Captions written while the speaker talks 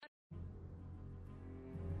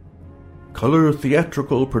Color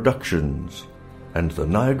Theatrical Productions and the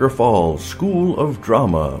Niagara Falls School of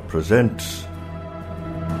Drama presents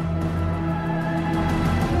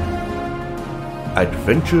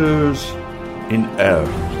Adventures in Aerth.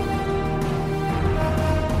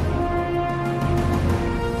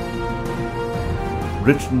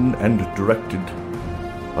 Written and directed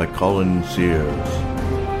by Colin Sears.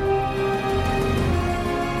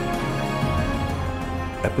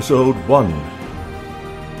 Episode 1.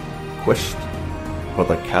 Quest for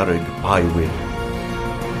the Carrig Byway.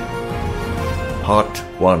 Part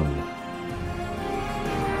 1.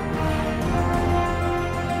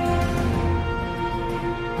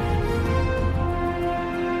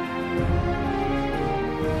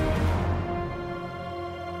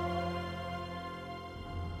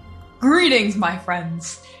 Greetings, my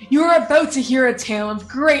friends! You are about to hear a tale of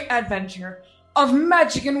great adventure, of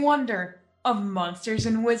magic and wonder, of monsters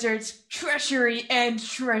and wizards, treachery and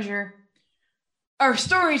treasure. Our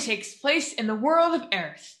story takes place in the world of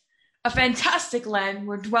Aerth, a fantastic land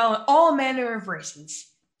where dwell all manner of races.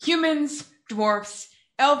 Humans, dwarfs,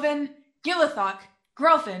 elven, Gilithok,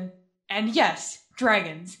 Grelfin, and yes,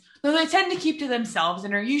 dragons, though they tend to keep to themselves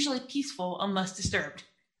and are usually peaceful unless disturbed.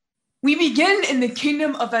 We begin in the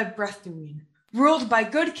kingdom of Aerth, ruled by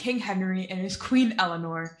good King Henry and his Queen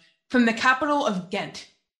Eleanor, from the capital of Ghent,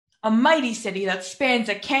 a mighty city that spans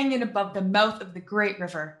a canyon above the mouth of the Great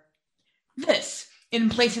River. This, in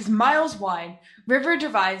places miles wide, river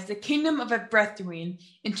divides the kingdom of Aerth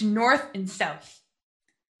into north and south,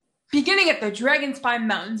 beginning at the Dragonspine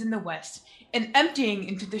Mountains in the west and emptying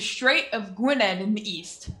into the Strait of Gwynedd in the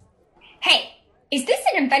east. Hey, is this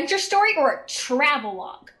an adventure story or a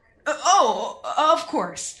travelogue? Of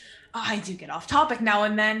course. I do get off topic now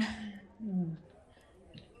and then.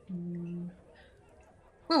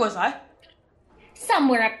 Where was I?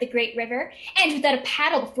 Somewhere up the Great River, and without a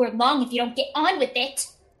paddle before long if you don't get on with it.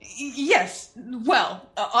 Yes, well,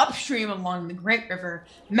 upstream along the Great River,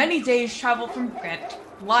 many days' travel from Ghent,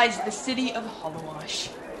 lies the city of Hollowash.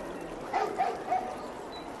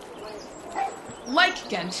 Like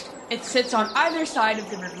Ghent, it sits on either side of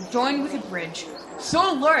the river, joined with a bridge,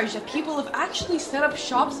 so large that people have actually set up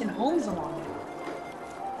shops and homes along it.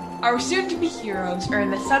 Our soon-to-be heroes are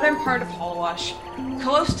in the southern part of Hollowash,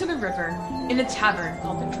 close to the river, in a tavern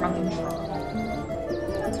called the Drunken Frog.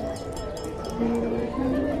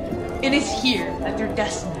 It is here that their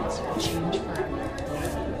destinies will change forever.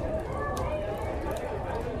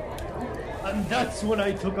 And that's when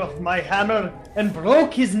I took off my hammer and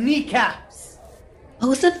broke his kneecaps.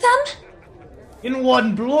 Both of them? In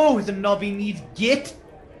one blow, the knobby kneed git.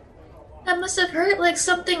 That must have hurt like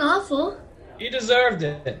something awful. He deserved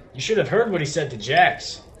it. You should have heard what he said to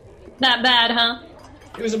Jax. That bad, huh?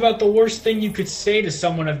 It was about the worst thing you could say to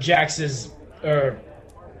someone of Jax's,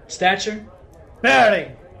 stature.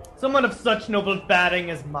 Bearing! Someone of such noble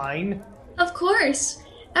bearing as mine. Of course.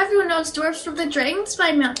 Everyone knows dwarves from the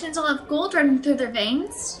Dragonspine Mountains all have gold running through their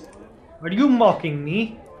veins. Are you mocking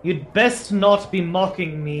me? You'd best not be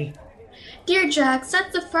mocking me. Dear Jax,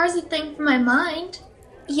 that's the farthest thing from my mind.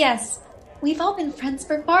 Yes, we've all been friends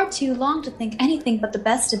for far too long to think anything but the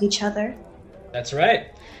best of each other. That's right.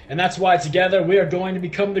 And that's why together we are going to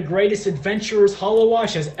become the greatest adventurers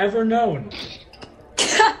Hollowash has ever known.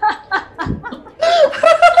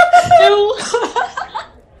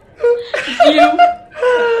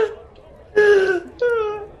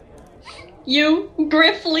 You,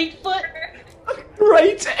 Griff Fleetfoot?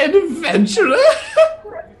 Great adventurer?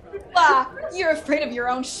 You're afraid of your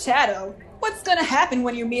own shadow. What's gonna happen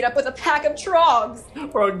when you meet up with a pack of trogs?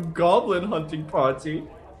 Or a goblin hunting party?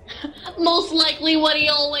 Most likely what he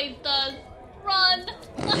always does. Run!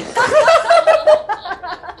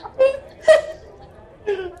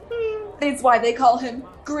 That's why they call him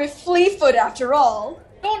Griff Fleetfoot after all.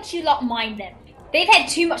 Don't you lot mind them. They've had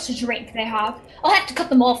too much to drink, they have. I'll have to cut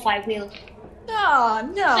them off, I will. Ah,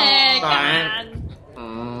 no.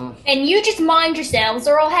 And you just mind yourselves,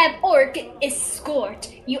 or I'll have Orc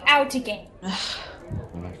escort you out again.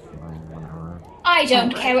 I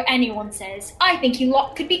don't care what anyone says. I think you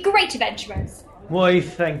lot could be great adventurers. Why,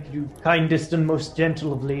 thank you, kindest and most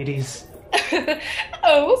gentle of ladies.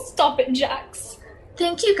 Oh, stop it, Jax.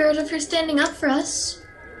 Thank you, Gerda, for standing up for us.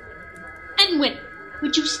 And Win,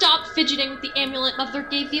 would you stop fidgeting with the amulet Mother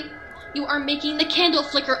gave you? You are making the candle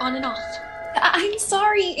flicker on and off. I'm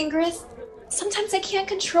sorry, Ingrid. Sometimes I can't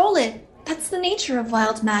control it. That's the nature of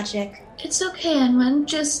wild magic. It's okay, Anwen.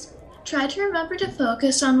 Just try to remember to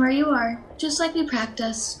focus on where you are, just like we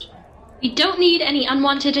practiced. We don't need any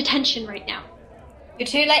unwanted attention right now. You're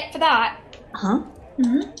too late for that. Huh?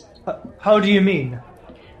 Mm-hmm. How do you mean?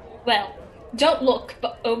 Well, Don't look,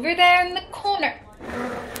 but over there in the corner.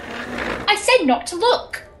 I said not to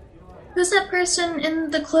look. Who's that person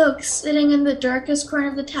in the cloak sitting in the darkest corner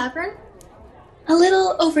of the tavern? A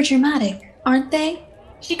little overdramatic, aren't they?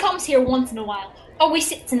 She comes here once in a while. Always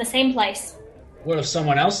sits in the same place. What if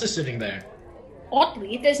someone else is sitting there?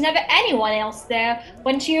 Oddly, there's never anyone else there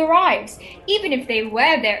when she arrives. Even if they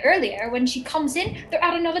were there earlier, when she comes in, they're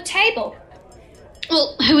at another table.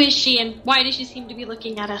 Well, who is she and why does she seem to be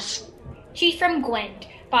looking at us? She's from Gwent,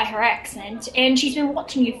 by her accent, and she's been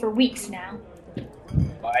watching you for weeks now.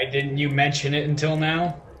 Why didn't you mention it until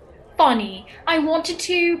now? Funny. I wanted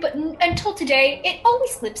to, but until today, it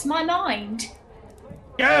always slips my mind.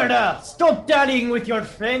 Gerda, stop dallying with your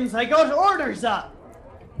friends. I got orders up.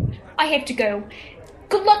 I have to go.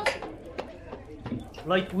 Good luck.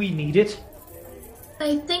 Like we need it.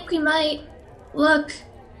 I think we might. Look.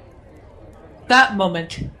 That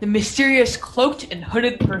moment, the mysterious cloaked and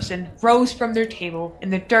hooded person rose from their table in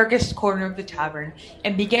the darkest corner of the tavern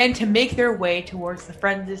and began to make their way towards the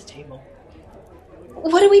friends' table.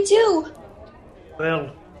 What do we do?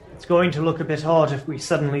 Well, it's going to look a bit odd if we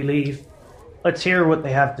suddenly leave. Let's hear what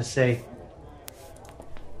they have to say.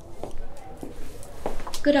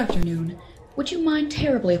 Good afternoon. Would you mind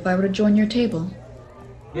terribly if I were to join your table?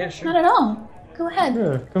 Yeah, sure. Not at all. Go ahead.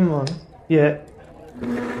 Sure, come on. Yeah.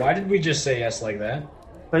 Why did we just say yes like that?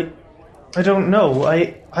 I don't know.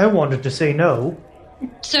 I wanted to say no.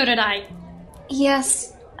 So did I.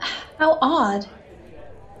 Yes. How odd.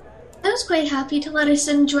 I was quite happy to let us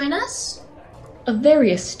in and join us. A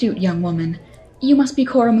very astute young woman. You must be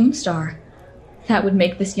Cora Moonstar. That would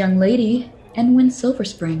make this young lady Enwyn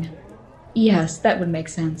Silverspring. Yes, that would make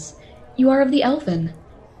sense. You are of the Elven.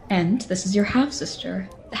 And this is your half-sister,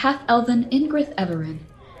 the half-elven Ingrid Everin.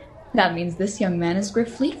 That means this young man is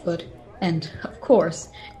Griff Fleetfoot, and, of course,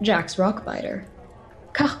 Jax Rockbiter.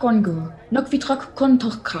 Kachgongu, Nokvitrak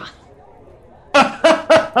Kontochkrath.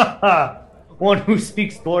 One who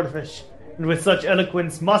speaks Dwarvish, and with such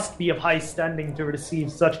eloquence must be of high standing to receive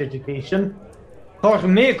such education.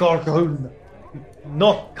 Kormegorgun,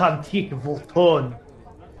 not Kantik Volton.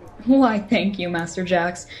 Why, thank you, Master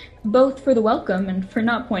Jax, both for the welcome and for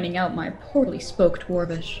not pointing out my poorly spoke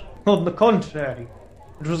Dwarvish. On the contrary,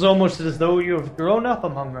 it was almost as though you have grown up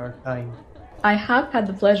among our kind. I have had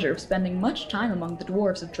the pleasure of spending much time among the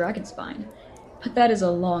dwarves of Dragonspine, but that is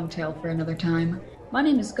a long tale for another time. My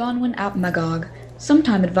name is Gonwyn ap Magog,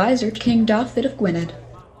 sometime advisor to King Dothid of Gwynedd.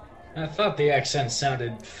 I thought the accent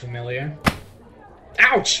sounded familiar.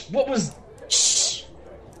 Ouch! What was... Shh!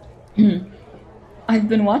 I've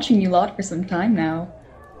been watching you lot for some time now.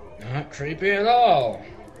 Not creepy at all.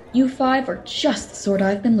 You five are just the sort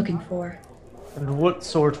I've been looking for. And what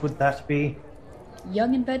sort would that be?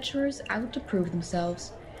 Young adventurers out to prove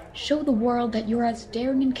themselves. Show the world that you're as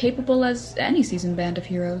daring and capable as any seasoned band of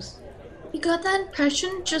heroes. You got that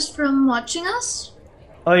impression just from watching us?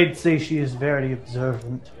 I'd say she is very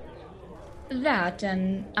observant. That,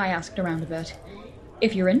 and I asked around a bit.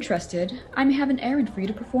 If you're interested, I may have an errand for you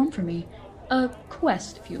to perform for me. A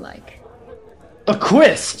quest, if you like. A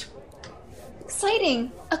quest?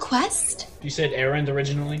 Exciting. A quest? You said errand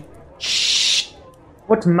originally? Shh!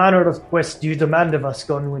 What manner of quest do you demand of us,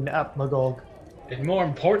 Gonwyn ap Magog? And more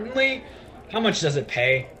importantly, how much does it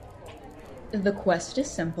pay? The quest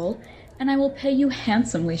is simple, and I will pay you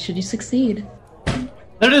handsomely should you succeed.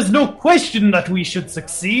 There is no question that we should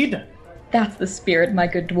succeed! That's the spirit, my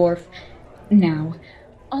good dwarf. Now,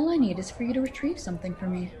 all I need is for you to retrieve something for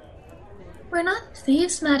me. We're not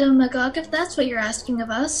thieves, Madame Magog, if that's what you're asking of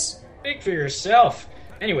us. Speak for yourself.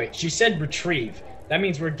 Anyway, she said retrieve. That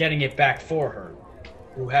means we're getting it back for her.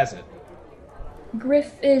 Who has it?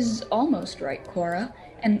 Griff is almost right, Cora.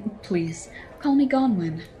 And please, call me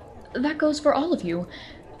Gonwyn. That goes for all of you.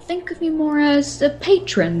 Think of me more as a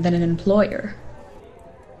patron than an employer.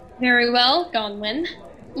 Very well, Gonwyn.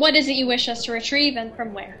 What is it you wish us to retrieve and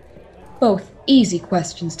from where? Both easy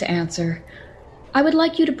questions to answer. I would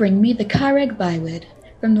like you to bring me the Kareg Bywid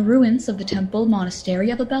from the ruins of the temple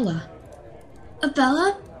monastery of Abella.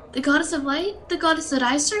 Abella? The goddess of light? The goddess that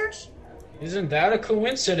I serve? Isn't that a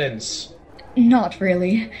coincidence? Not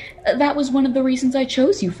really. That was one of the reasons I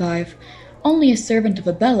chose you five. Only a servant of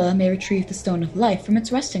Abella may retrieve the Stone of Life from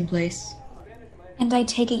its resting place. And I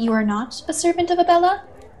take it you are not a servant of Abella?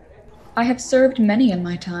 I have served many in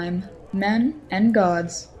my time, men and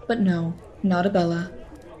gods, but no, not Abella.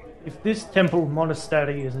 If this temple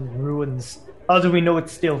monastery is in ruins, how do we know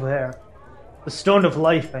it's still there? The Stone of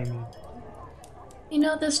Life, I mean. You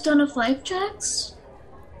know the Stone of Life, Jax?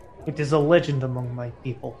 It is a legend among my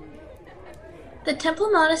people. The Temple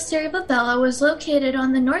Monastery of Abella was located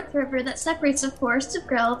on the North River that separates the Forest of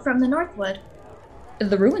Grell from the Northwood.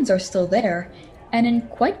 The ruins are still there, and in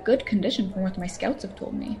quite good condition from what my scouts have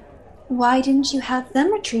told me. Why didn't you have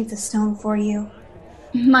them retrieve the stone for you?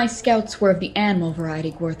 My scouts were of the animal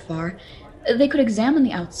variety, Gworthvar. They could examine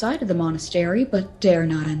the outside of the monastery, but dare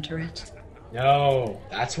not enter it. No,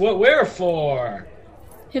 that's what we're for.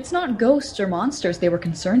 It's not ghosts or monsters they were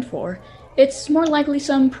concerned for. It's more likely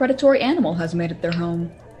some predatory animal has made it their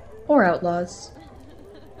home. Or outlaws.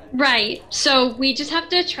 Right, so we just have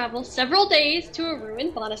to travel several days to a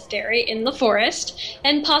ruined monastery in the forest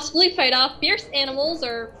and possibly fight off fierce animals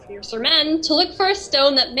or fiercer men to look for a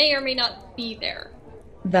stone that may or may not be there.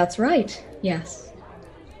 That's right, yes.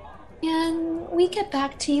 Can we get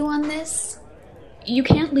back to you on this? You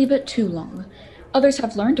can't leave it too long. Others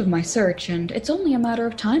have learned of my search, and it's only a matter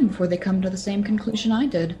of time before they come to the same conclusion I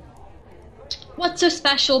did. What's so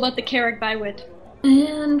special about the Carreg Bywood?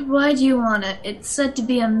 And why do you want it? It's said to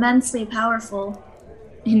be immensely powerful.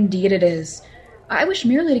 Indeed it is. I wish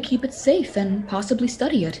merely to keep it safe and possibly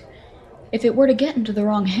study it. If it were to get into the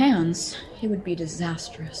wrong hands, it would be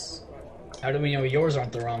disastrous. How do we know yours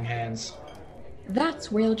aren't the wrong hands?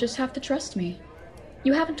 That's where you'll just have to trust me.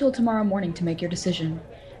 You have until tomorrow morning to make your decision.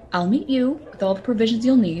 I'll meet you, with all the provisions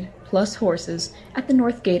you'll need, plus horses, at the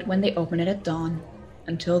north gate when they open it at dawn.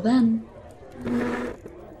 Until then...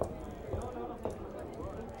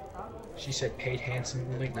 She said paid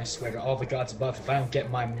handsomely, and I swear to all the gods above if I don't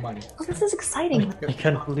get my money. Oh, this is exciting. I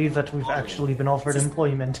can't believe that we've actually been offered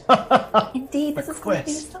employment. Indeed, this is going to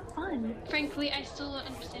be so fun. Frankly, I still don't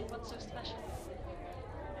understand what's so special.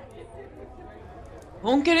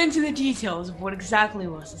 Won't get into the details of what exactly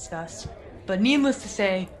was discussed, but needless to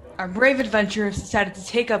say, our brave adventurers decided to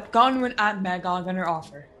take up Gonwin at Magog on her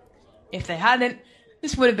offer. If they hadn't,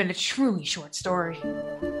 this would have been a truly short story.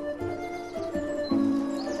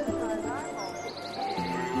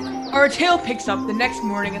 Our tale picks up the next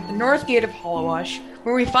morning at the north gate of Hollowash,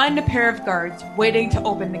 where we find a pair of guards waiting to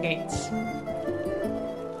open the gates.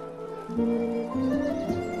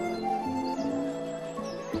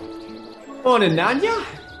 Morning, Nanya.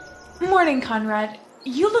 Morning, Conrad.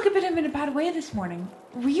 You look a bit in a bad way this morning.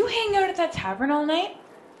 Were you hanging out at that tavern all night?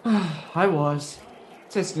 I was.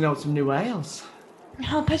 Testing out some new ales.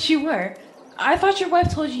 I'll bet you were. I thought your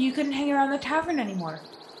wife told you couldn't hang around the tavern anymore.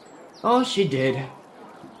 Oh, she did.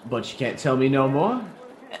 But she can't tell me no more.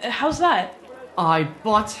 How's that? I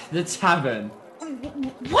bought the tavern.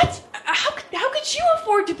 What? How could you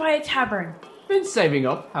afford to buy a tavern? Been saving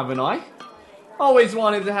up, haven't I? Always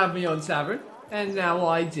wanted to have my own tavern, and now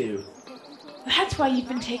I do. That's why you've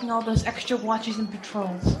been taking all those extra watches and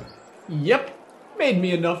patrols. Yep. Made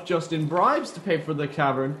me enough just in bribes to pay for the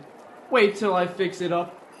tavern. Wait till I fix it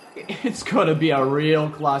up. It's gonna be a real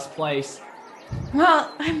class place.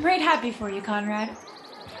 Well, I'm right happy for you, Conrad.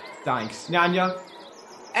 Thanks, Nanya.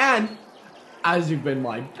 And, as you've been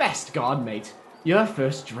my best godmate, your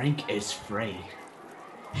first drink is free.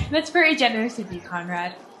 That's very generous of you,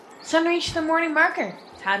 Conrad. Sun reached the morning marker.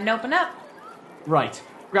 Time to open up. Right.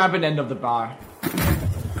 Grab an end of the bar.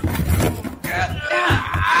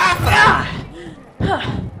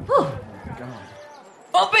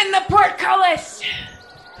 Open the portcullis!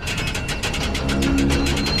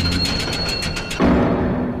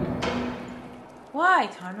 Why,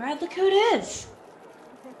 Conrad? Look who it is.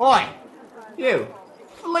 Oi! You!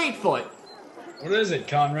 Fleetfoot! What is it,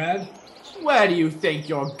 Conrad? Where do you think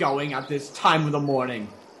you're going at this time of the morning?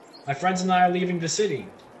 My friends and I are leaving the city.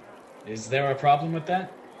 Is there a problem with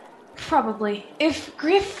that? Probably. If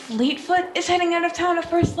Griff Fleetfoot is heading out of town at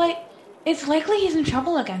first light, it's likely he's in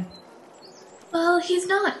trouble again. Well, he's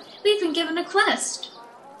not. We've been given a quest.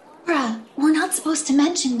 Bruh, we're not supposed to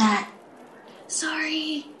mention that.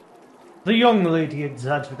 Sorry. The young lady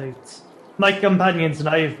exaggerates. My companions and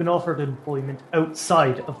I have been offered employment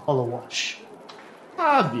outside of Hollowash.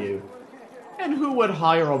 Have you? And who would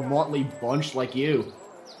hire a motley bunch like you?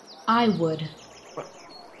 I would.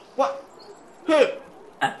 What? Who?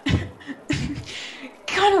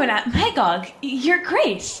 Conwyn at Magog, Your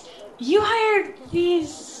Grace, you hired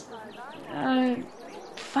these,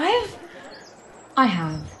 5? I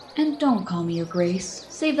have. And don't call me your grace.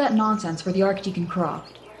 Save that nonsense for the Archdeacon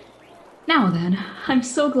Croft. Now then, I'm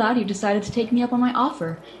so glad you decided to take me up on my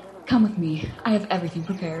offer. Come with me. I have everything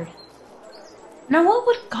prepared. Now what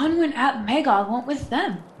would Conwyn at Magog want with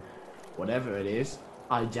them? Whatever it is,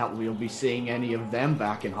 I doubt we'll be seeing any of them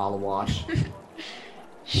back in Hollowash.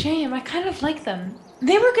 Shame, I kind of like them.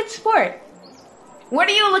 They were good sport. What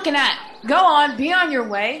are you looking at? Go on, be on your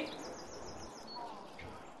way.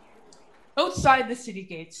 Outside the city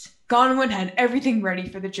gates, Gonwin had everything ready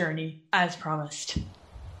for the journey, as promised.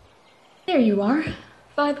 There you are.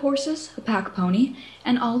 5 horses, a pack pony,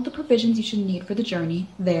 and all the provisions you should need for the journey,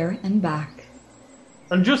 there and back.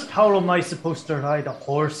 And just how am I supposed to ride a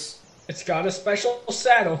horse? It's got a special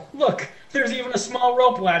saddle. Look, there's even a small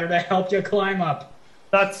rope ladder to help you climb up.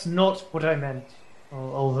 That's not what I meant,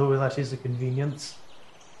 although that is a convenience.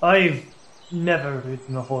 I've never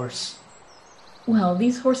ridden a horse. Well,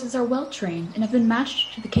 these horses are well trained and have been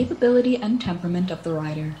matched to the capability and temperament of the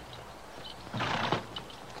rider.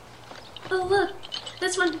 Oh, look.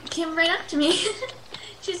 This one came right up to me.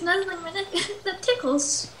 She's nuzzling my neck. That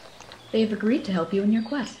tickles. They've agreed to help you in your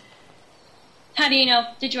quest. How do you know?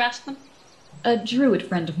 Did you ask them? A druid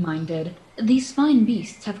friend of mine did. These fine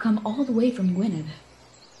beasts have come all the way from Gwynedd.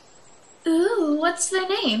 Ooh, what's their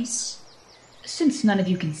names? Since none of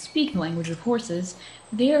you can speak the language of horses,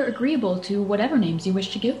 they are agreeable to whatever names you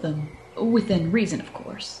wish to give them. Within reason, of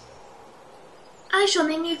course. I shall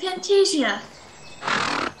name you Fantasia.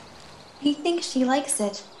 I think she likes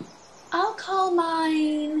it. I'll call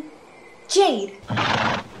mine Jade.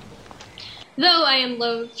 Though I am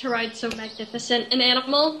loath to ride so magnificent an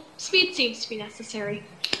animal, speed seems to be necessary.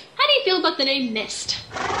 How do you feel about the name Mist?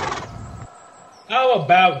 How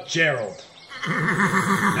about Gerald?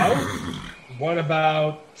 No? What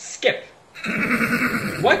about Skip?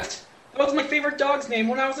 What? That was my favorite dog's name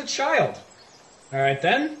when I was a child. Alright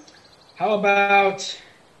then. How about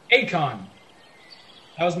Akon?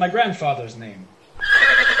 That was my grandfather's name.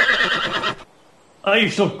 I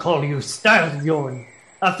shall call you Stallion,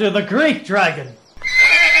 after the great dragon.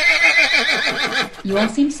 You all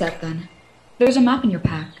seem set then. There's a map in your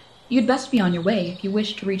pack. You'd best be on your way if you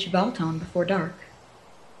wish to reach Valton before dark.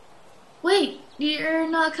 Wait, you're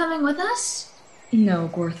not coming with us? No,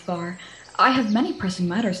 Gorthar. I have many pressing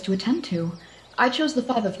matters to attend to. I chose the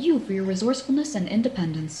 5 of you for your resourcefulness and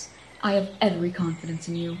independence. I have every confidence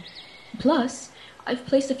in you. Plus, I've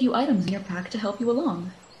placed a few items in your pack to help you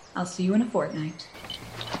along. I'll see you in a fortnight.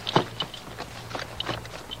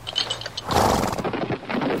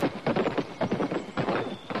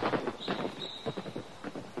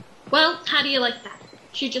 Well, how do you like that?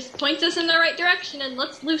 She just points us in the right direction and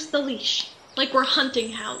lets loose the leash, like we're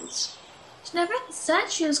hunting hounds. She never said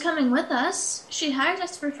she was coming with us. She hired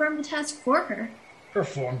us to perform the task for her.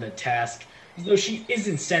 Perform the task, as though she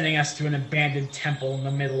isn't sending us to an abandoned temple in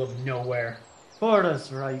the middle of nowhere.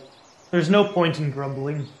 Barda's right. There's no point in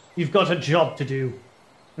grumbling. You've got a job to do,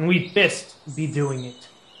 and we'd best be doing it.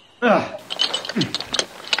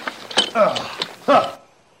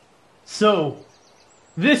 So,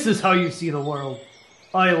 this is how you see the world.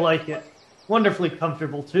 I like it. Wonderfully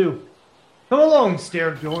comfortable, too. Come along,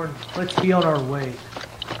 Stairjorn. Let's be on our way.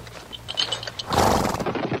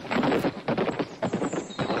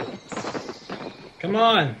 Come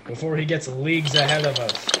on, before he gets leagues ahead of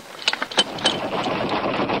us.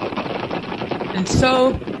 And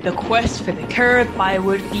so, the quest for the Carrot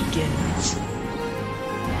Bywood begins.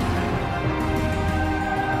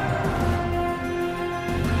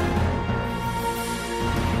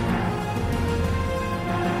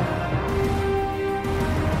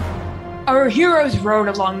 Our heroes rode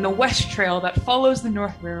along the west trail that follows the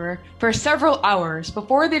North River for several hours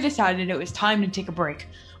before they decided it was time to take a break.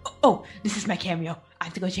 Oh, this is my cameo. I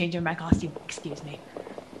have to go change in my costume. Excuse me.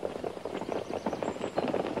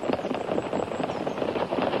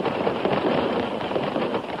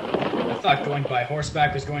 I thought going by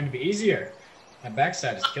horseback was going to be easier. My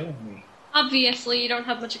backside is killing me. Obviously, you don't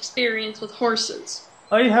have much experience with horses.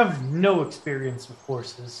 I have no experience with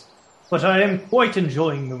horses, but I am quite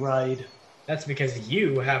enjoying the ride. That's because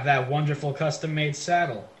you have that wonderful custom-made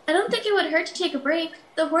saddle. I don't think it would hurt to take a break.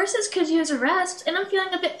 The horses could use a rest, and I'm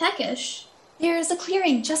feeling a bit peckish. There's a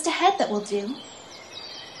clearing just ahead that will do.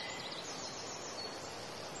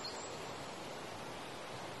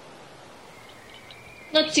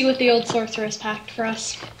 Let's see what the old sorceress packed for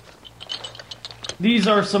us. These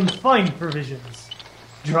are some fine provisions.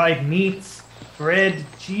 Dried meats, bread,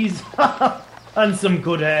 cheese, and some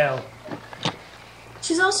good ale.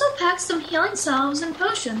 She's also packed some healing salves and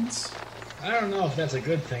potions. I don't know if that's a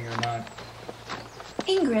good thing or not.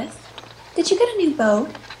 Ingrid, did you get a new bow?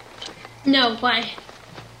 No, why?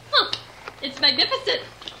 Huh, it's magnificent.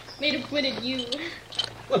 Made of Gwynedd yew.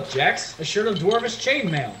 Look, Jax, a shirt of dwarvish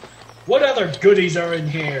chainmail. What other goodies are in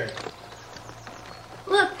here?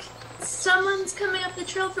 Look, someone's coming up the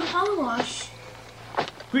trail from Hollowash.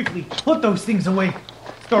 Quickly, put those things away.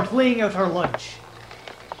 Start laying out our lunch.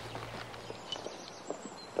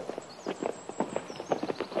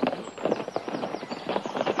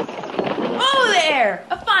 Oh there!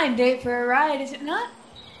 A fine day for a ride, is it not?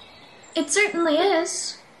 It certainly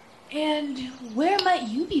is. And where might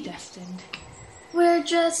you be destined? We're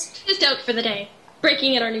just out for the day,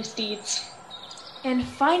 breaking in our new steeds. And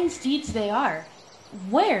fine steeds they are.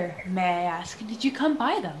 Where, may I ask, did you come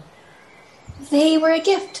by them? They were a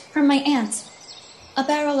gift from my aunt. A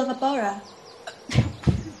barrel of Abora.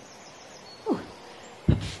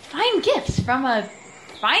 Fine gifts from a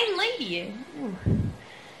fine lady. Ooh.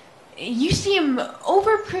 You seem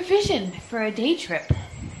over-provisioned for a day trip.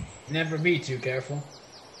 Never be too careful.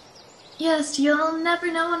 Yes, you'll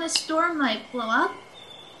never know when a storm might blow up.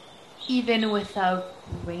 Even without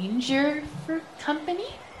Ranger for company?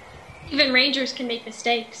 Even rangers can make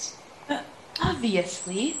mistakes.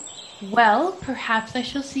 Obviously. Well, perhaps I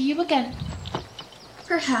shall see you again.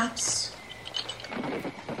 Perhaps.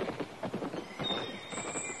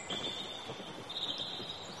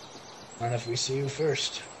 Not if we see you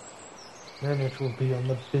first. Then it will be on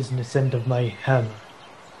the business end of my hammer.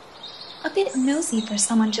 A bit nosy for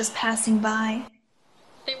someone just passing by.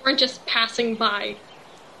 They weren't just passing by.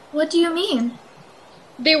 What do you mean?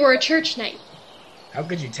 They were a church knight. How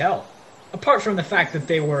could you tell? Apart from the fact that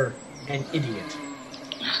they were an idiot.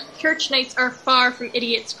 Church knights are far from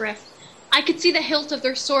idiots, Griff. I could see the hilt of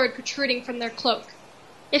their sword protruding from their cloak.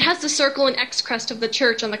 It has the circle and X crest of the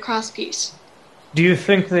church on the crosspiece. Do you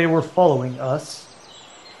think they were following us?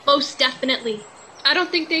 Most definitely. I don't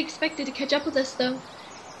think they expected to catch up with us, though.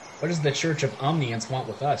 What does the Church of Omnians want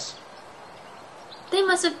with us? They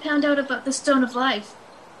must have found out about the Stone of Life.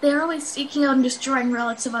 They are always seeking out and destroying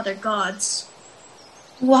relics of other gods.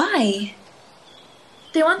 Why?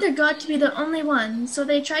 They want their god to be the only one, so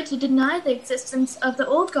they try to deny the existence of the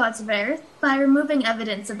old gods of Aerth by removing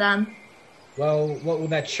evidence of them. Well, what will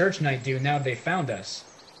that church knight do now they found us?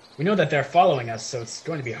 We know that they're following us, so it's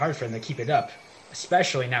going to be hard for them to keep it up.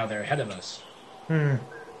 Especially now they're ahead of us.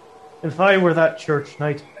 If I were that church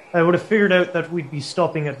knight, I would have figured out that we'd be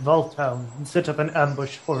stopping at Voltown and set up an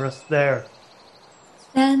ambush for us there.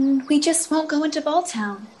 Then we just won't go into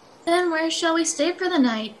Balltown. Then where shall we stay for the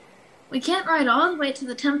night? We can't ride all the way to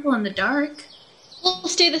the temple in the dark. We'll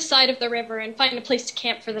stay this side of the river and find a place to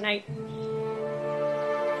camp for the night.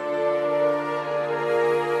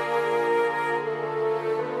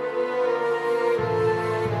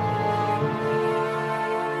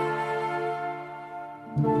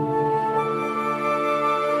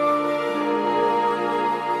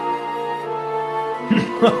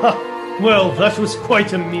 Well, that was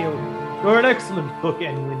quite a meal. You're an excellent cook,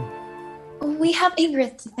 Enwin. We have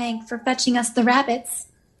Aerth to thank for fetching us the rabbits.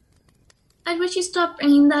 I wish you stopped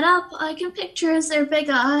bringing that up. I can picture their big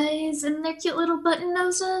eyes and their cute little button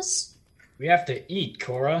noses. We have to eat,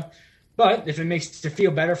 Cora. But if it makes you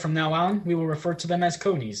feel better from now on, we will refer to them as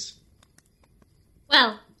conies.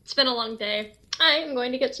 Well, it's been a long day. I am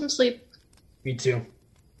going to get some sleep. Me too.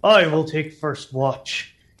 I will take first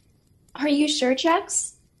watch. Are you sure,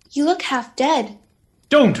 Jax? You look half dead.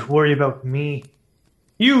 Don't worry about me.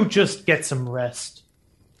 You just get some rest.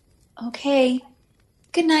 Okay.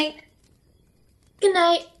 Good night. Good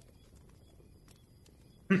night.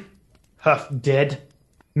 Half dead?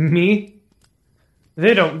 Me?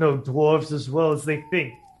 They don't know dwarves as well as they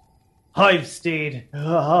think. I've stayed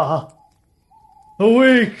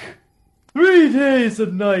awake 3 days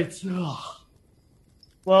and nights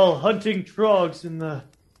while hunting trogs in the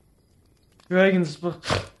dragon's...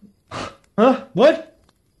 Huh? What?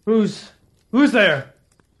 Who's there?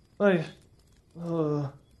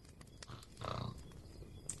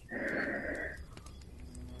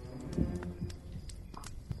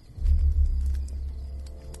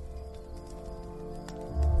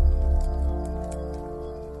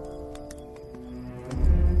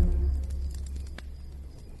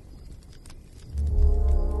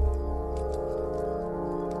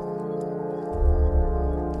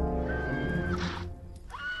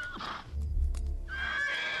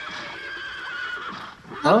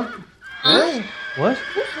 Huh? What?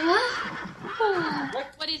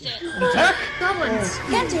 What is it? Attack! Goblins.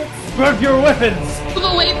 Bandits. Grab your weapons! Move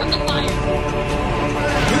away from the fire.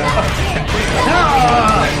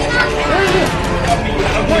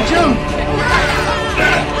 Watch out!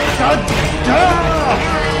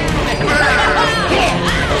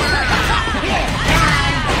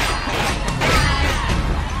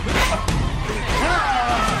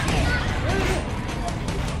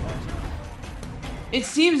 It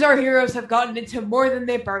seems our heroes have gotten into more than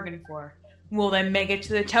they bargained for. Will they make it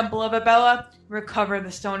to the Temple of Abella, recover the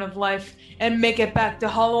Stone of Life, and make it back to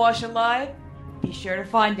Hollowash alive? Be sure to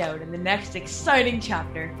find out in the next exciting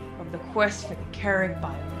chapter of the quest for the Carrick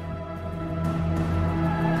Bible.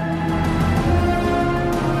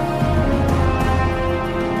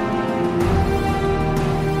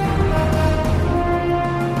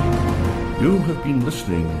 have been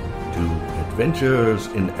listening to Adventures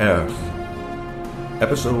in Aerth,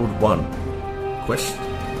 Episode 1, Quest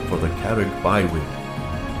for the Carrick Bywin.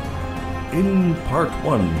 In Part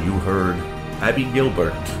 1, you heard Abby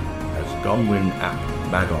Gilbert as Gonwyn ap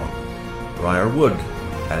Magon, Briar Wood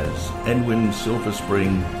as Enwyn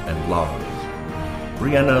Silverspring and Lars,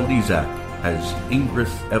 Brianna Lezak as Ingrid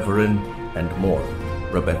Everin and more,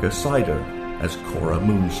 Rebecca Sider as Cora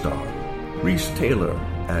Moonstar, Reese Taylor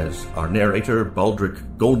as our narrator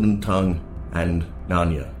Baldric Goldentongue and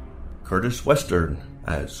Nanya, Curtis Western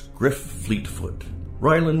as Griff Fleetfoot,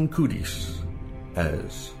 Rylan Kudis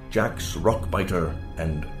as Jax Rockbiter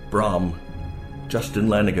and Brom, Justin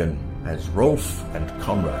Lanigan as Rolf and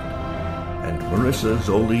Conrad, and Marissa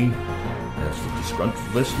Zoli as the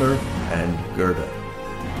Disgruntled Listener and Gerda.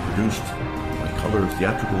 Produced by Color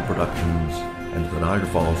Theatrical Productions and the Niagara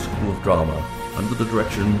Falls School of Drama under the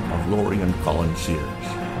direction of Laurie and Colin Sears.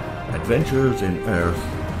 Adventures in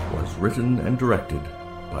Aerth was written and directed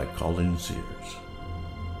by Colin Sears.